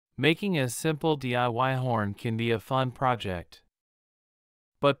Making a simple DIY horn can be a fun project.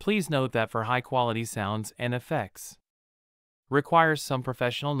 But please note that for high-quality sounds and effects, requires some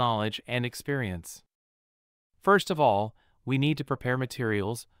professional knowledge and experience. First of all, we need to prepare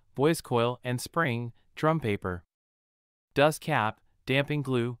materials: voice coil and spring, drum paper, dust cap, damping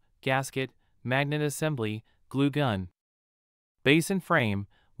glue, gasket, magnet assembly, glue gun. Base and frame: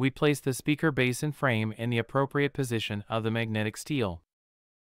 we place the speaker base and frame in the appropriate position of the magnetic steel.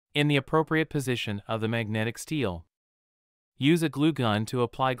 In the appropriate position of the magnetic steel, use a glue gun to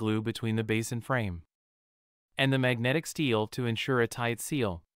apply glue between the base and frame and the magnetic steel to ensure a tight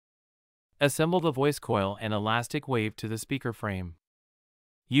seal. Assemble the voice coil and elastic wave to the speaker frame.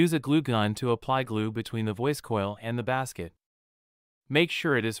 Use a glue gun to apply glue between the voice coil and the basket. Make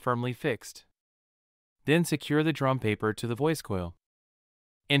sure it is firmly fixed. Then secure the drum paper to the voice coil,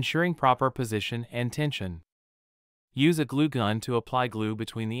 ensuring proper position and tension. Use a glue gun to apply glue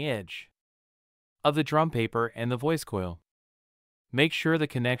between the edge of the drum paper and the voice coil. Make sure the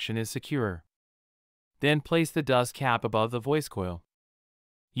connection is secure. Then place the dust cap above the voice coil.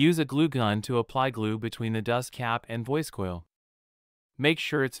 Use a glue gun to apply glue between the dust cap and voice coil. Make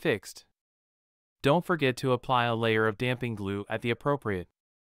sure it's fixed. Don't forget to apply a layer of damping glue at the appropriate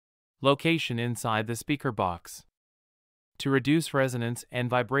location inside the speaker box to reduce resonance and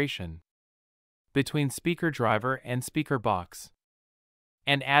vibration between speaker driver and speaker box,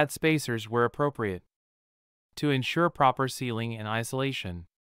 and add spacers where appropriate to ensure proper sealing and isolation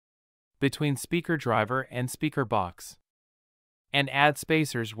between speaker driver and speaker box, and add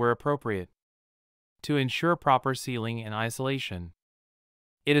spacers where appropriate to ensure proper sealing and isolation.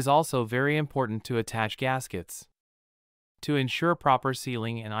 It is also very important to attach gaskets to ensure proper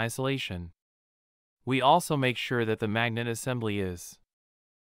sealing and isolation. We also make sure that the magnet assembly is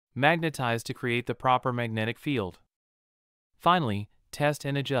magnetized to create the proper magnetic field. Finally, test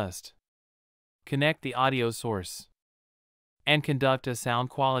and adjust. Connect the audio source and conduct a sound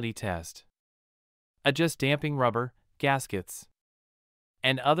quality test. Adjust damping rubber, gaskets,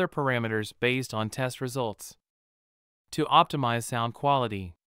 and other parameters based on test results to optimize sound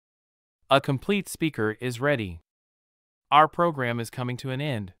quality. A complete speaker is ready. Our program is coming to an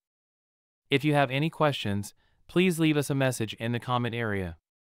end. If you have any questions, please leave us a message in the comment area.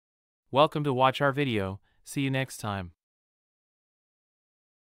 Welcome to watch our video. See you next time.